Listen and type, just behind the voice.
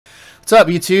What's up,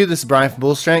 YouTube? This is Brian from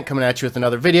BUZZFEED coming at you with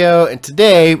another video, and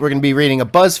today we're going to be reading a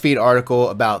BuzzFeed article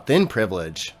about thin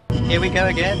privilege. Here we go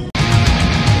again.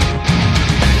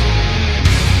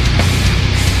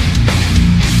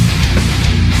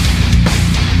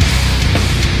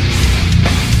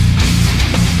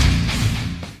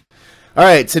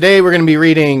 Alright, today we're going to be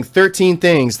reading 13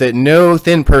 things that no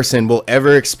thin person will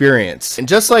ever experience. And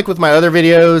just like with my other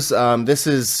videos, this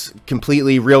is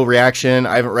completely real reaction.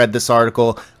 I haven't read this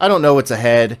article. I don't know what's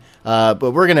ahead,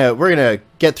 but we're gonna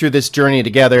get through this journey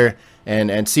together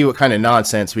and see what kind of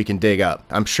nonsense we can dig up.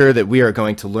 I'm sure that we are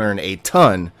going to learn a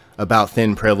ton about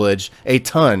thin privilege, a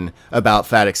ton about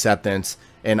fat acceptance,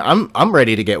 and I'm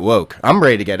ready to get woke. I'm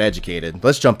ready to get educated.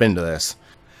 Let's jump into this.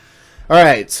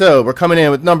 Alright, so we're coming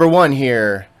in with number one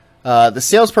here. The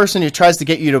salesperson who tries to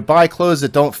get you to buy clothes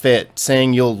that don't fit,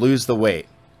 saying you'll lose the weight.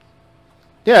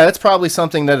 Yeah, that's probably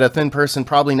something that a thin person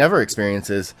probably never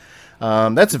experiences.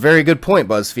 That's a very good point,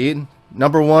 BuzzFeed.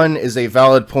 Number one is a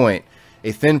valid point.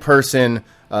 A thin person,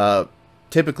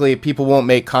 typically people won't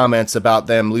make comments about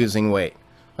them losing weight.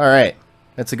 Alright,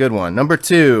 that's a good one. Number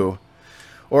two,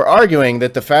 or arguing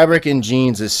that the fabric in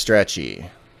jeans is stretchy.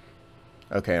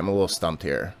 Okay, I'm a little stumped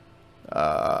here. Is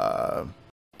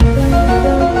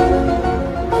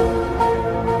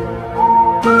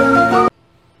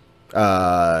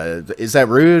that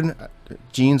rude?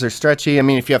 Jeans are stretchy. I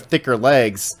mean, if you have thicker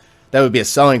legs, that would be a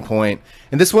selling point.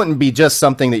 And this wouldn't be just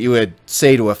something that you would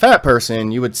say to a fat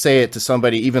person. You would say it to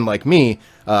somebody even like me,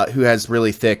 who has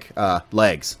really thick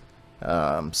legs.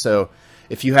 So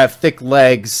if you have thick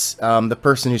legs, the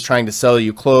person who's trying to sell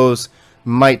you clothes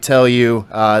might tell you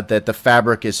that the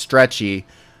fabric is stretchy.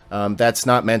 That's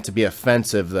not meant to be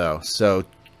offensive, though, so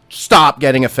stop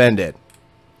getting offended.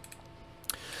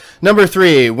 Number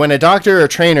three, when a doctor or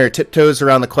trainer tiptoes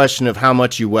around the question of how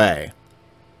much you weigh.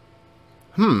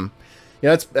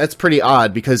 Yeah, that's pretty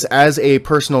odd, because as a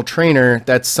personal trainer,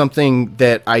 that's something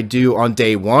that I do on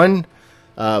day one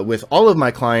with all of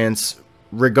my clients,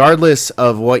 regardless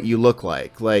of what you look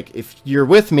like. Like, if you're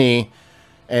with me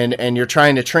and you're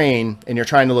trying to train and you're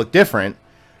trying to look different,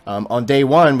 on day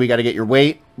one, we got to get your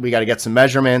weight. We got to get some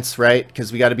measurements, right?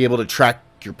 Because we got to be able to track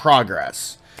your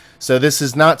progress. So this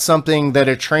is not something that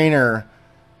a trainer,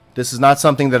 this is not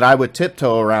something that I would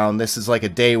tiptoe around. This is like a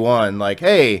day one, like,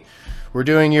 hey, we're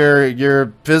doing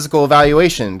your physical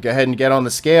evaluation. Go ahead and get on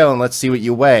the scale and let's see what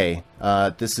you weigh.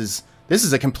 This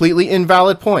is a completely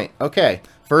invalid point. Okay,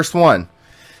 first one.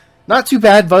 Not too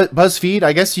bad, BuzzFeed.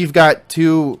 I guess you've got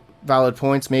two valid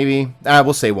points, maybe.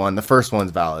 We'll say one. The first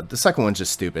one's valid. The second one's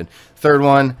just stupid. Third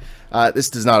one, this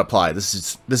does not apply.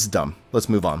 This is dumb. Let's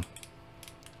move on.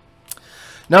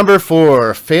 Number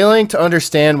four, failing to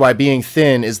understand why being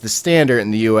thin is the standard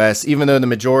in the U.S., even though the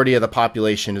majority of the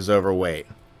population is overweight.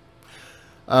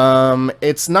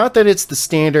 It's not that it's the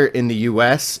standard in the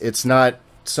U.S. It's not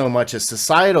so much a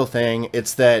societal thing.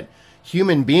 It's that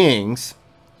human beings,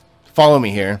 follow me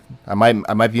here. I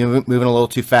might be moving a little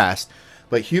too fast.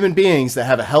 But human beings that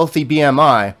have a healthy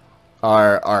BMI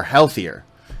are healthier.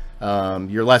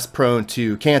 You're less prone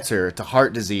to cancer, to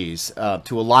heart disease,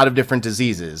 to a lot of different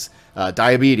diseases,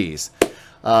 diabetes.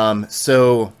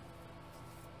 So,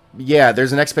 yeah,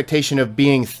 there's an expectation of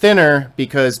being thinner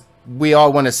because we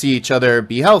all want to see each other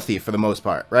be healthy for the most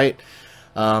part, right?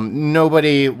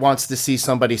 Nobody wants to see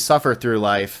somebody suffer through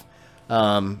life.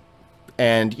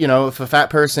 And, you know, if a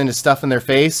fat person is stuffing their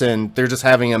face and they're just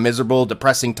having a miserable,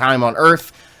 depressing time on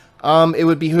Earth, it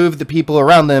would behoove the people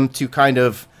around them to kind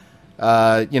of,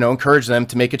 you know, encourage them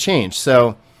to make a change.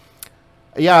 So,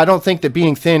 yeah, I don't think that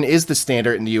being thin is the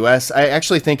standard in the U.S. I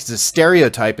actually think it's a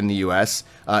stereotype in the U.S.,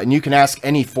 and you can ask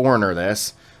any foreigner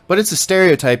this, but it's a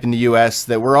stereotype in the U.S.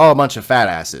 that we're all a bunch of fat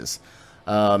asses.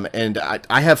 And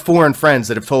I have foreign friends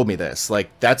that have told me this. Like,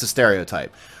 that's a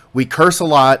stereotype. We curse a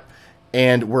lot.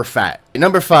 And we're fat.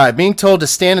 Number five, being told to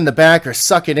stand in the back or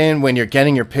suck it in when you're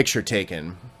getting your picture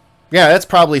taken. Yeah, that's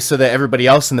probably so that everybody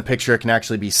else in the picture can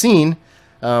actually be seen.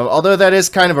 Although that is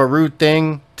kind of a rude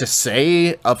thing to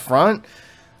say up front.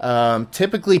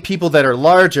 Typically, people that are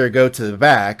larger go to the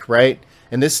back, right?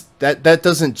 And that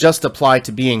doesn't just apply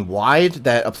to being wide.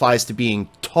 That applies to being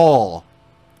tall,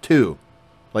 too.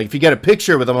 Like, if you get a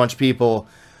picture with a bunch of people,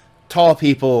 tall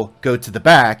people go to the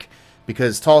back,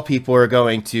 because tall people are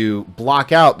going to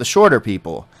block out the shorter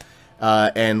people.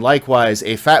 And likewise,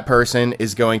 a fat person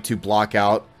is going to block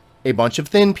out a bunch of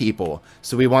thin people.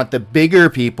 So we want the bigger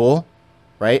people,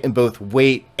 right, in both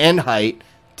weight and height,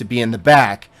 to be in the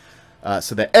back,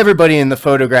 so that everybody in the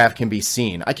photograph can be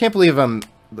seen. I can't believe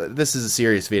this is a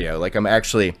serious video. Like, I'm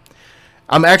actually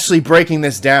breaking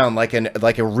this down like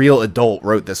a real adult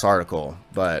wrote this article.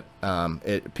 But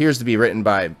it appears to be written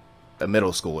by a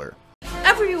middle schooler.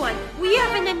 Everyone, we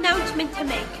have an announcement to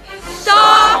make.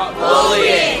 Stop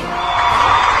bullying!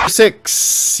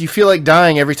 6. You feel like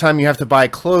dying every time you have to buy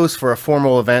clothes for a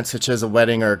formal event such as a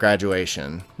wedding or a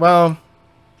graduation. Well,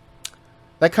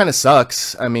 that kind of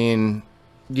sucks. I mean,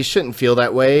 you shouldn't feel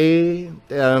that way.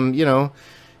 You know,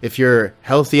 if you're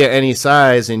healthy at any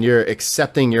size and you're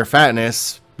accepting your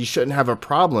fatness, you shouldn't have a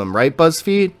problem, right,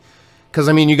 BuzzFeed? Because,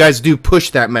 I mean, you guys do push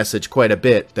that message quite a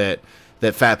bit, that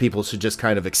fat people should just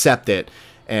kind of accept it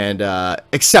and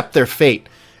accept their fate.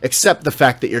 Accept the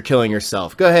fact that you're killing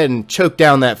yourself. Go ahead and choke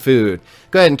down that food.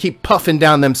 Go ahead and keep puffing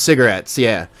down them cigarettes.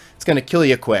 Yeah, it's going to kill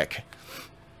you quick.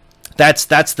 That's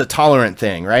the tolerant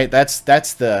thing, right? That's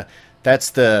the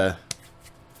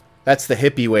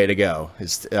hippie way to go,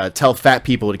 is tell fat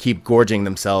people to keep gorging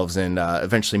themselves and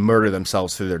eventually murder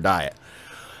themselves through their diet.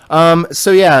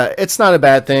 So yeah, it's not a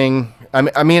bad thing.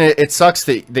 I mean, it sucks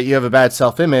that you have a bad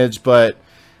self-image, but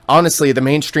honestly, the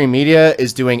mainstream media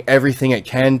is doing everything it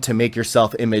can to make your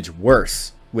self-image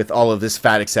worse with all of this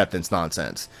fat acceptance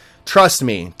nonsense. Trust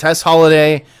me, Tess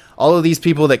Holliday, all of these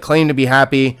people that claim to be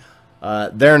happy,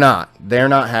 they're not. They're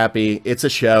not happy. It's a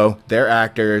show. They're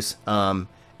actors.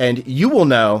 And you will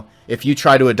know if you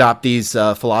try to adopt these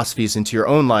philosophies into your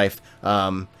own life,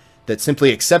 that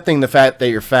simply accepting the fact that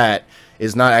you're fat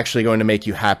is not actually going to make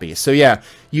you happy. So yeah,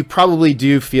 you probably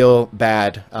do feel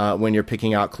bad when you're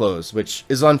picking out clothes, which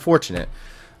is unfortunate.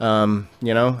 You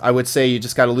know, I would say you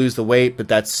just got to lose the weight, but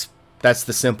that's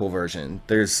the simple version.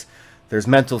 There's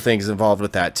mental things involved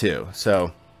with that too.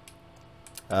 So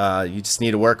you just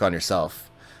need to work on yourself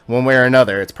one way or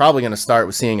another. It's probably going to start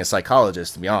with seeing a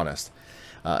psychologist, to be honest,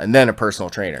 and then a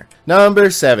personal trainer. Number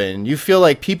 7, you feel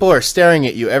like people are staring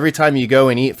at you every time you go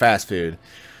and eat fast food.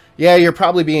 Yeah, you're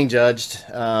probably being judged,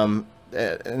 and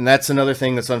that's another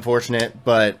thing that's unfortunate.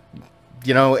 But,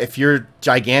 you know, if you're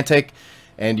gigantic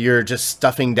and you're just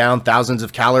stuffing down thousands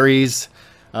of calories,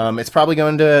 it's probably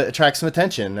going to attract some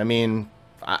attention. I mean,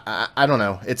 I don't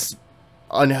know. It's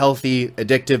unhealthy,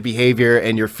 addictive behavior,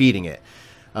 and you're feeding it.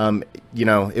 You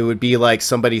know, it would be like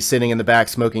somebody sitting in the back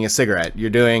smoking a cigarette. You're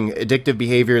doing addictive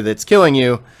behavior that's killing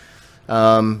you,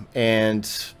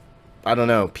 and I don't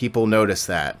know. People notice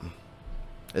that.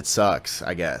 It sucks,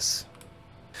 I guess.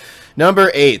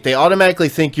 Number 8, they automatically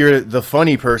think you're the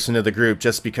funny person of the group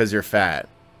just because you're fat.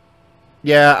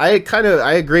 Yeah, I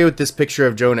agree with this picture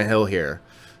of Jonah Hill here.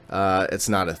 It's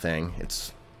not a thing.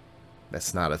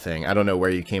 That's not a thing. I don't know where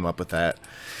you came up with that.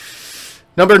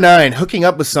 Number 9, hooking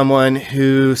up with someone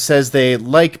who says they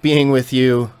like being with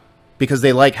you because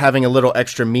they like having a little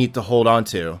extra meat to hold on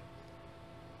to.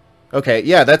 Okay,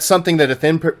 yeah, that's something that a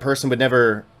thin person would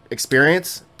never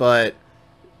experience, but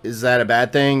is that a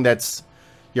bad thing? That's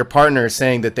your partner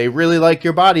saying that they really like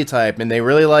your body type and they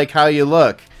really like how you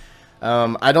look.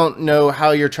 I don't know how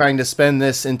you're trying to spin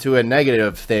this into a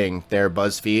negative thing there,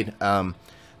 BuzzFeed.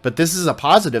 But this is a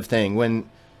positive thing. When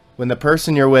the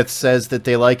person you're with says that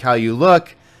they like how you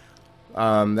look,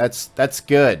 that's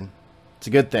good. It's a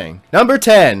good thing. Number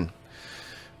 10,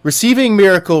 receiving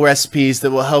miracle recipes that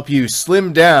will help you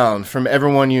slim down from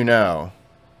everyone you know.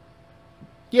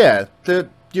 Yeah,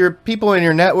 your people in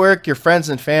your network, your friends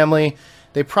and family,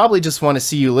 they probably just want to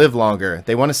see you live longer.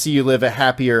 They want to see you live a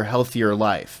happier, healthier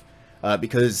life.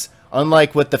 Because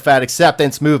unlike what the fat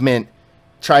acceptance movement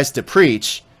tries to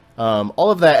preach,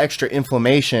 all of that extra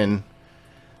inflammation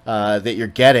that you're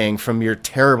getting from your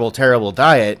terrible, terrible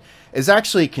diet is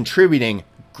actually contributing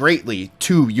greatly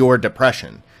to your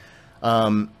depression.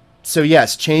 So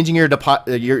yes, changing your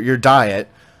diet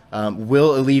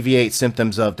will alleviate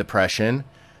symptoms of depression.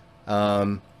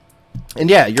 And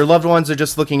yeah, your loved ones are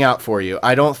just looking out for you.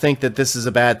 I don't think that this is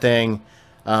a bad thing.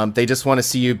 They just want to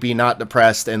see you be not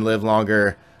depressed and live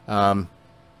longer.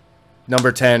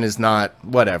 Number 10 is not,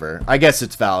 whatever. I guess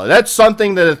it's valid. That's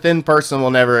something that a thin person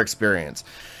will never experience,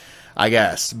 I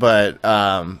guess. But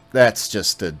that's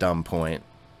just a dumb point.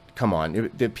 Come on.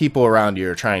 The people around you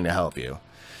are trying to help you.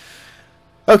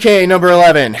 Okay, number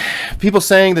 11. People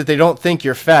saying that they don't think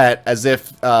you're fat as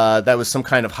if that was some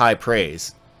kind of high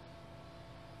praise.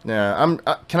 Yeah,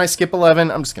 can I skip 11?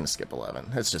 I'm just going to skip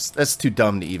 11. That's too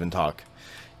dumb to even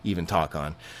talk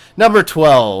on. Number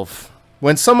 12.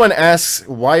 When someone asks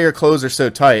why your clothes are so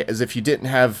tight as if you didn't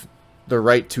have the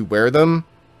right to wear them.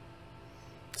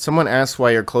 Someone asks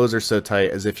why your clothes are so tight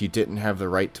as if you didn't have the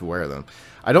right to wear them.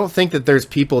 I don't think that there's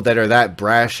people that are that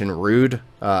brash and rude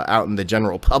out in the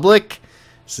general public.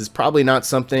 This is probably not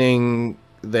something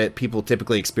that people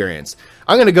typically experience.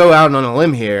 I'm going to go out on a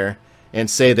limb here and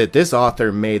say that this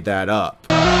author made that up.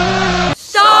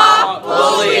 Stop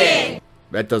bullying!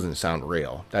 That doesn't sound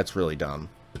real. That's really dumb.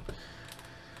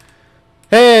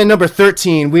 And number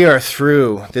 13, we are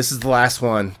through. This is the last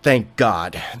one. Thank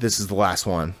God this is the last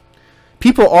one.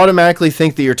 People automatically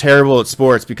think that you're terrible at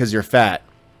sports because you're fat.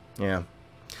 Yeah.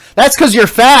 That's because you're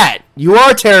fat. You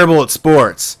are terrible at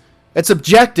sports. It's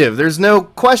objective. There's no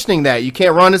questioning that. You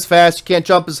can't run as fast. You can't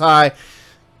jump as high.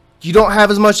 You don't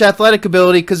have as much athletic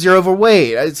ability because you're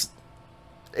overweight.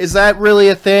 Is that really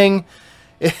a thing?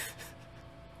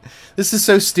 This is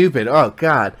so stupid. Oh,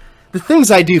 God. The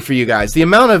things I do for you guys, the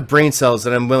amount of brain cells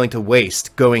that I'm willing to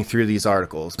waste going through these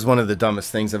articles is one of the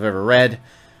dumbest things I've ever read.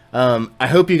 I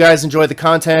hope you guys enjoyed the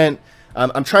content.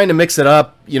 I'm trying to mix it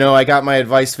up. You know, I got my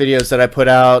advice videos that I put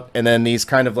out, and then these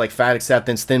kind of like fat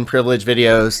acceptance, thin privilege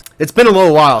videos. It's been a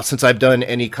little while since I've done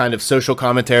any kind of social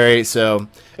commentary, so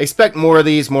expect more of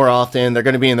these more often. They're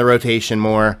going to be in the rotation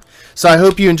more. So I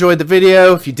hope you enjoyed the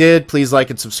video. If you did, please like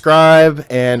and subscribe,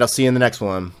 and I'll see you in the next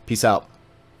one. Peace out.